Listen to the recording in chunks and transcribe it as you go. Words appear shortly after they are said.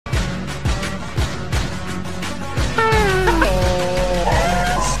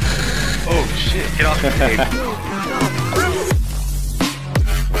Get off the stage.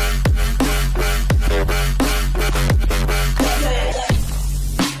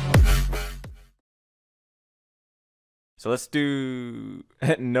 So let's do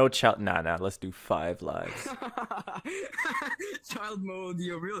no child. Nah. Let's do 5 lives. Child mode,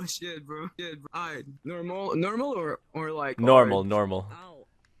 yo, real shit, bro. Alright, normal or like Normal. Ow.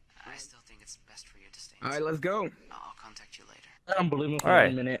 I still think it's best for you to stay. Alright, let's go. I'll contact you later. I don't believe him for All right.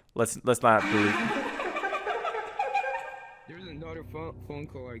 1 minute. Let's not believe. There's another phone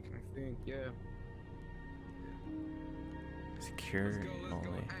call, I think. Yeah. Secure Let's go.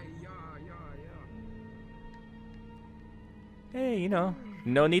 only. Hey, yeah. Hey, you know,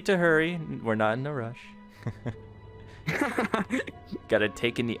 no need to hurry. We're not in a rush. Gotta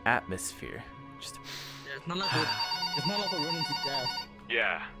take in the atmosphere. Just. Yeah, it's not like we're running to death.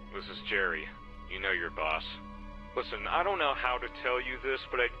 Yeah, this is Jerry. You know your boss. Listen, I don't know how to tell you this,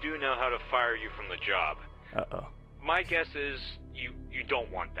 but I do know how to fire you from the job. Uh-oh. My guess is you don't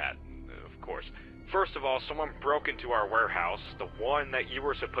want that, of course. First of all, someone broke into our warehouse, the one that you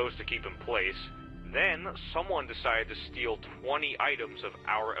were supposed to keep in place. Then, someone decided to steal 20 items of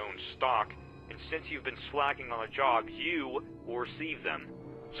our own stock, and since you've been slacking on the job, you will receive them.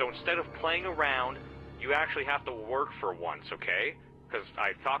 So instead of playing around, you actually have to work for once, okay? Because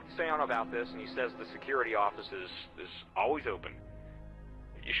I talked to Sam about this, and he says the security office is always open.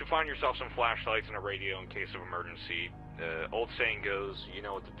 You should find yourself some flashlights and a radio in case of emergency. Old saying goes, you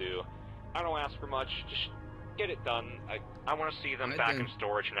know what to do. I don't ask for much, just get it done. I want to see them back in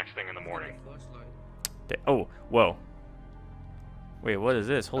storage next thing in the morning. Oh, whoa. Wait, what is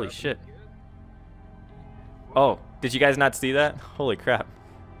this? Holy shit. Oh, did you guys not see that? Holy crap.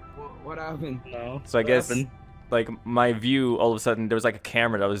 What happened? No. So I guess, like, my view, all of a sudden, there was like a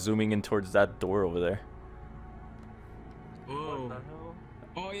camera that was zooming in towards that door over there. Oh.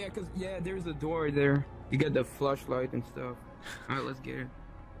 Oh, yeah, there's a door there. You get the flashlight and stuff. Alright, let's get it.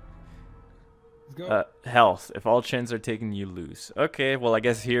 Let's go. Health. If all chins are taken, you lose. Okay, well, I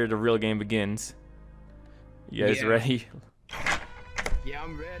guess here the real game begins. You guys ready? Yeah,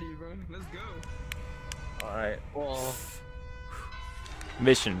 I'm ready, bro. Let's go. Alright. Well,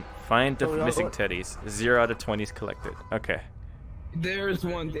 Mission. Find the missing teddies. 0 out of 20s collected. Okay. There's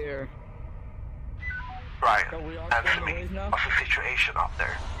one there. Ryan, so we all answer going me. ways now? What's the situation up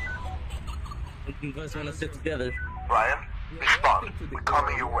there? You guys want to sit together? Ryan, respond. We're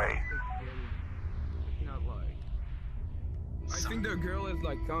coming your way. Not like. I think the girl is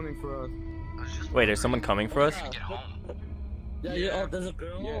like coming for us. Wait, there's someone coming for us? Yeah. Oh, there's a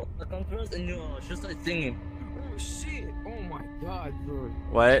girl that comes for us, and she started singing. Oh shit! Oh my god, bro.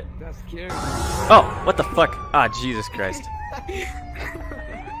 What? That's scary. Oh, what the fuck? Ah, Jesus Christ.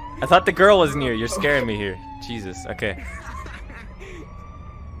 I thought the girl was near. You're scaring me here. Jesus, okay.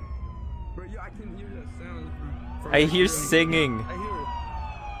 Bro, yeah, I can hear that sound from I hear singing. I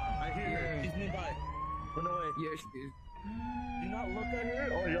hear her. She's nearby. Run away. Yeah, she is. Do not look at her,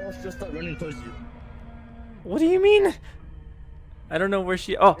 or else she'll start running towards you. What do you mean? I don't know where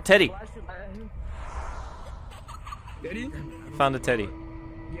she. Oh, Teddy. Teddy? Found a Teddy.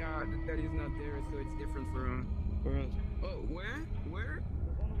 Yeah, the Teddy's not there, so it's different for us. Oh, where? Where?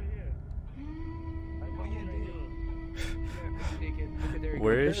 Oh, yeah, there you go.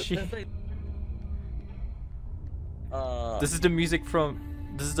 Where is she? This is the music from.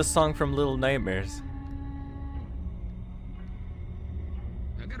 This is the song from Little Nightmares.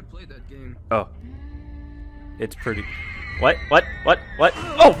 I gotta play that game. Oh. It's pretty. What?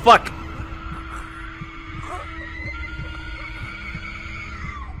 Oh, fuck!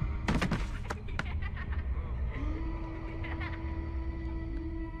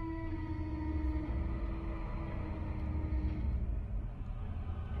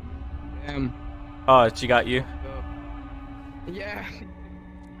 Damn. Oh, she got you? Yeah.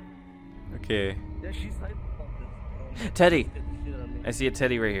 Okay. Yeah, she's like. Teddy! I see a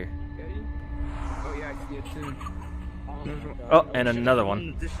Teddy right here. Teddy? Oh, yeah, I see it too. Oh, and another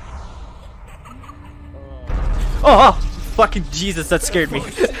one. Oh, fucking Jesus, that scared me.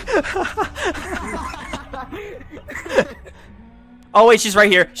 Oh, wait, she's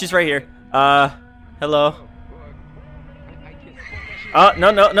right here. She's right here. Hello.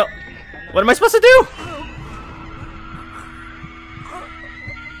 No. What am I supposed to do?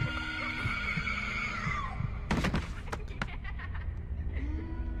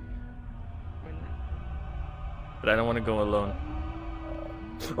 But I don't want to go alone.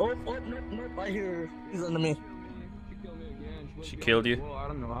 Oh, no, I hear her. She's under me. She killed you? Well, I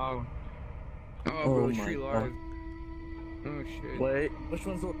don't know how. Oh, Oh bro, my she God. live. Oh, shit. Wait, which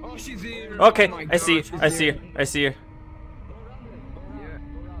one's the... Oh, she's here. Okay, Oh my I see God, her. she's I see here. her. I see her. Yeah.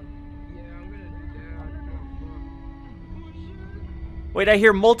 Yeah, I'm gonna Wait, I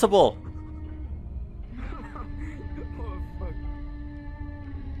hear multiple. Oh, fuck.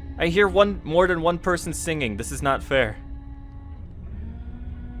 I hear more than one person singing. This is not fair.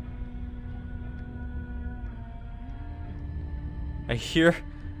 I hear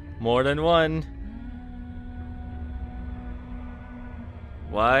more than one.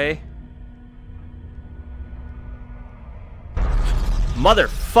 Why?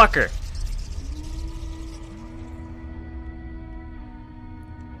 Motherfucker!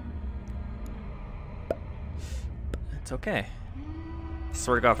 It's okay. I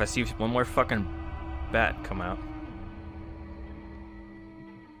swear to God, if I see one more fucking bat come out.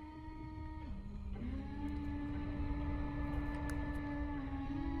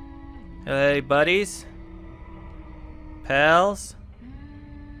 Hey, buddies? Pals?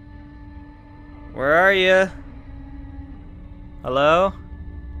 Where are you? Hello?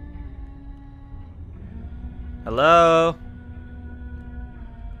 Hello?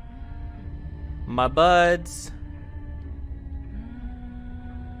 My buds?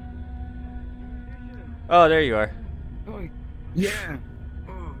 Oh, there you are. Oh, yeah.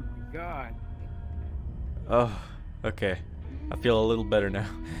 Oh my God. Oh, okay. I feel a little better now.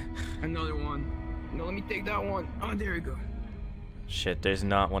 Another one. No, let me take that one. Oh, there we go. Shit, there's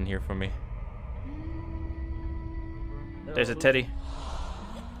not one here for me. There's a teddy.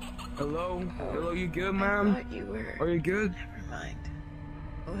 Hello? Hello, you good, I ma'am? thought you were. Are you good? Never mind.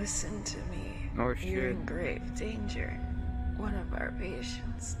 Listen to me. Oh, You're shit. in grave danger. One of our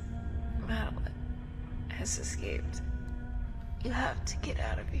patients, Madeline, has escaped. You have to get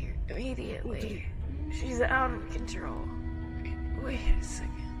out of here immediately. She's out of control. Wait a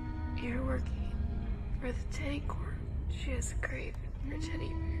second. You're working for the Teddy Corp. She has a craving for teddy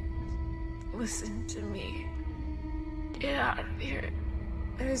bears. Listen to me. Get out of here.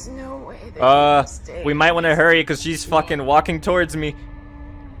 There's no way that you can stay. We might want to hurry because she's fucking walking towards me.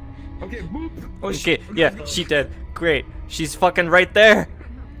 Okay, boop. Oh, Okay, yeah, she dead. Great. She's fucking right there.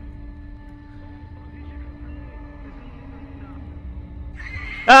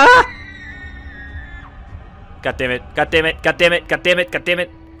 Ah! God damn it. God damn it. God damn it. God damn it. God damn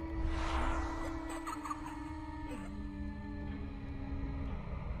it.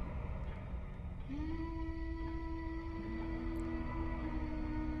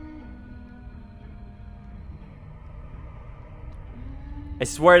 I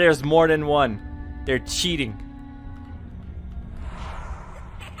swear there's more than one. They're cheating.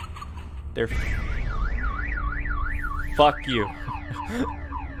 They're... Fuck you.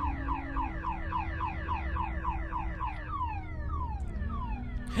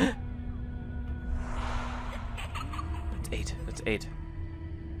 That's 8. That's 8.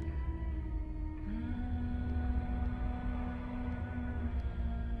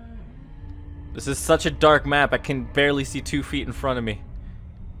 This is such a dark map, I can barely see 2 feet in front of me.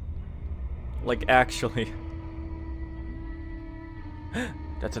 Like, actually.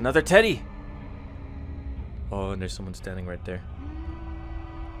 That's another teddy! Oh, and there's someone standing right there.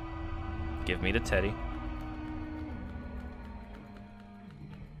 Give me the teddy.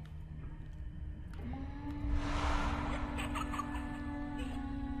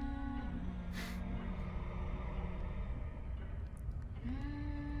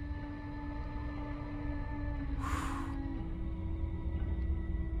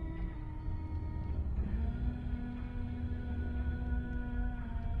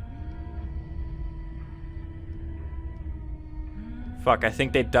 Fuck, I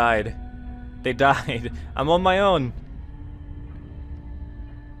think they died. They died. I'm on my own.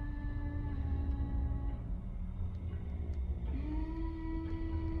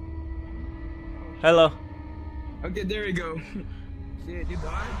 Hello. Okay, there we go. Shit, you died?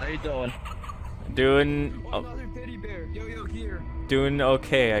 How you doing? Doing... Oh, another teddy bear. Yo, here. Doing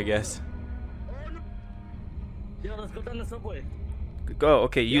okay, I guess. Yo, let's go down the subway. Go,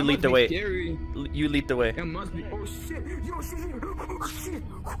 okay, you That lead must the be way. Scary. You lead the way. That must be. Oh shit! Yo, shit! Oh, shit!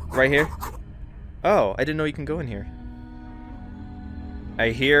 Right here? Oh, I didn't know you can go in here. I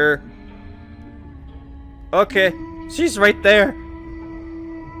hear... Okay, she's right there.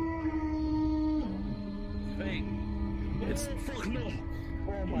 Fake. It's... Oh, fuck no.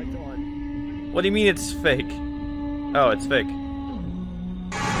 Oh my god. What do you mean it's fake? Oh, it's fake.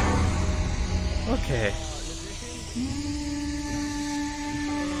 Okay.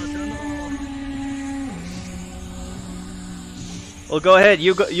 Well, go ahead.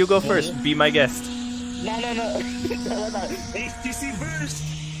 You go first. Be my guest. No. HTC first.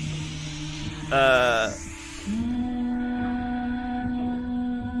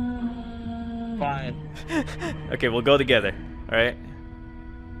 Fine. Okay, we'll go together. All right.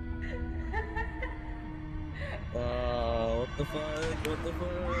 What the fuck? What the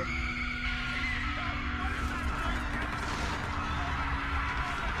fuck?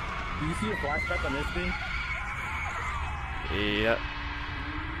 Do you see a flashback on this thing? Yep.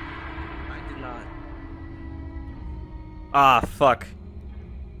 I did not. Ah, fuck.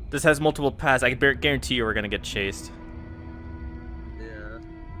 This has multiple paths. I can guarantee you we're gonna get chased. Yeah.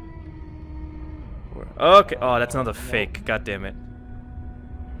 Okay. Oh, that's another fake. God damn it.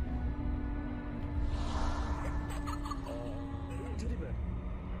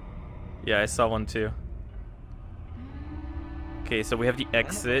 Yeah, I saw one too. Okay, so we have the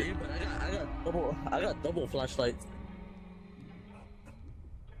exit. I got double flashlights.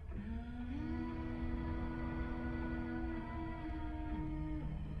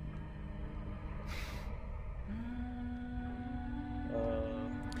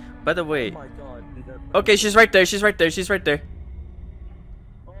 By the way, Oh my god, dude, that... okay, she's right there. She's right there. She's right there.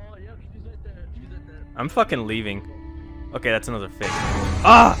 Oh, yeah, she's right there. She's right there. I'm fucking leaving. Okay, that's another fake.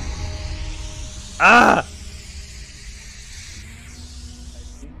 Ah! Ah!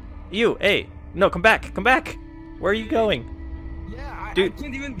 You, hey, no, come back, come back. Where are you going? Yeah, Dude. I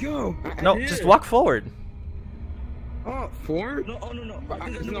can't even go. No, just walk forward. Oh, 4? No, oh, no. I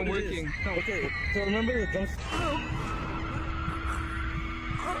think It's I know not what it is. working. No. Okay, so remember the jump...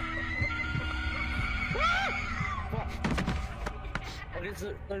 Okay,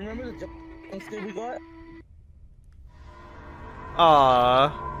 so remember the jump scare we got?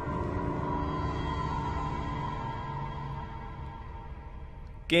 Aww.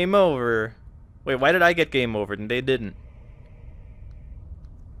 Game over. Wait, why did I get game over and they didn't?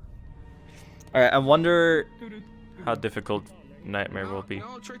 Alright, I wonder how difficult Nightmare will be.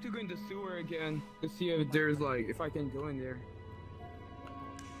 I'll try to go in the sewer again to see if there's like, if I can go in there.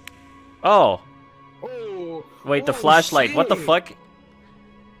 Oh! Oh! Wait, the oh, flashlight. What the shit. fuck?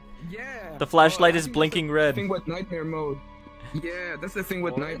 Yeah! The flashlight I is think blinking that's the red. thing with nightmare mode. Yeah, that's the thing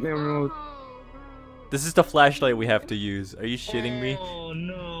with nightmare mode. This is the flashlight we have to use. Are you shitting me? Oh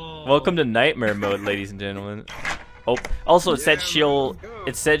no. Welcome to Nightmare mode, ladies and gentlemen. Oh, also it said Yeah, she'll. let's go.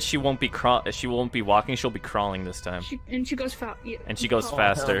 It said she won't be walking. She'll be crawling this time. She goes fast. Yeah. And she goes Oh,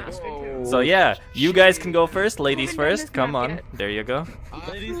 faster. Oh, So yeah, you guys can go first, ladies Haven't done first. this Come map on, yet. there you go.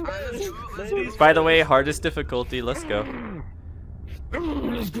 Ladies first. Ladies By the way, hardest difficulty. Let's go.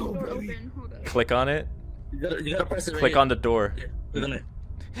 Let's go, Door baby. open. Hold up. Click on it. You gotta press it right Click here. on the door. Yeah, click on it.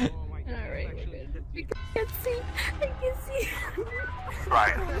 Oh my God, Alright, we're actually- good. I can't see. I can't see.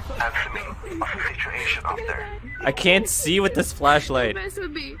 Right, Anthony, what's the situation up there? I can't see with this flashlight. Don't mess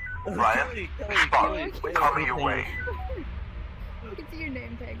with me. Ryan, respond. We're coming your way. I can see your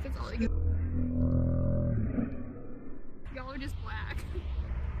name tags. That's all I can. Y'all are just black.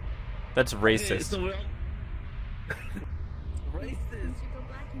 That's Okay, racist. so we're all... Racist. You go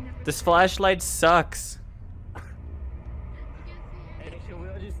black, you never. This flashlight sucks. Hey, should we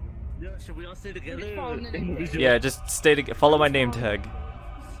all just... Yo, should we all stay together? Follow the name Individual? Yeah, just stay together. Follow my name tag.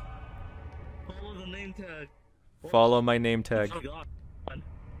 Follow the name tag. Follow my name tag. Oh, God.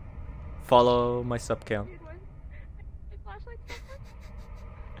 Follow my sub count. Weird one. My flashlight's so bright.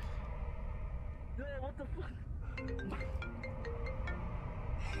 Yo, what the fuck?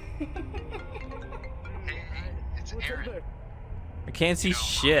 It's What's up Aaron. there? I can't see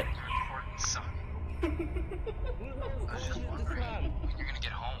shit. Your important son. Who the I hell was is just this wondering man? when you're gonna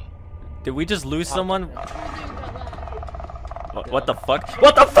get home. Did we just lose someone? We're doing that loud. What the fuck?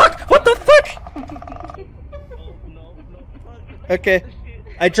 What the fuck? What the fuck? Oh, no, fuck. Okay.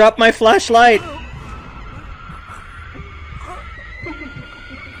 I dropped my flashlight.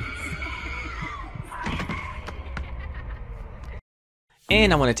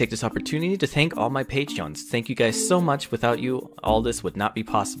 And I want to take this opportunity to thank all my Patreons. Thank you guys so much. Without you, all this would not be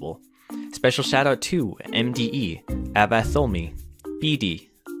possible. Special shout out to MDE, Abatholmi, BD,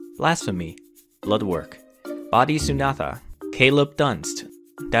 Blasphemy, Bloodwork, Badi Sunatha, Caleb Dunst,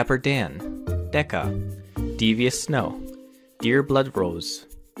 Dapper Dan, Deca, Devious Snow, Dear Blood Rose,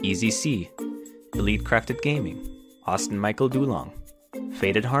 Easy C, Elite Crafted Gaming, Austin Michael Dulong,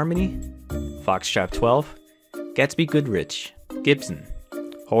 Faded Harmony, Foxtrap 12, Gatsby Goodrich, Gibson,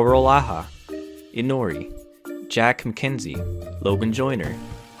 Horolaha, Inori, Jack McKenzie, Logan Joyner,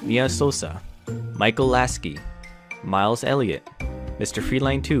 Mia Sosa, Michael Lasky, Miles Elliott, Mr.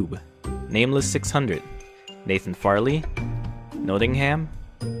 Freeline Tube, Nameless 600, Nathan Farley, Nottingham,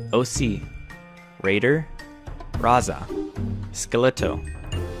 OC, Raider, Raza, Skeleto,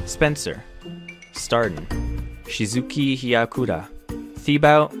 Spencer, Starden, Shizuki Hiyakura,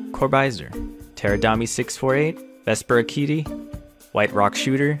 Thebao Corbizer, Teradami 648, Vesper Akiti, White Rock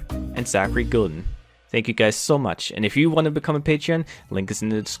Shooter, and Zachary Golden. Thank you guys so much, and if you want to become a Patreon, link is in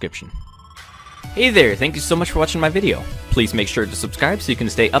the description. Hey there, thank you so much for watching my video. Please make sure to subscribe so you can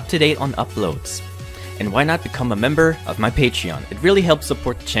stay up to date on uploads. And why not become a member of my Patreon? It really helps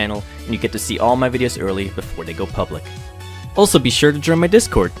support the channel and you get to see all my videos early before they go public. Also be sure to join my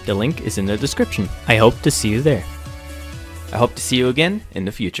Discord, the link is in the description. I hope to see you there. I hope to see you again in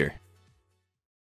the future.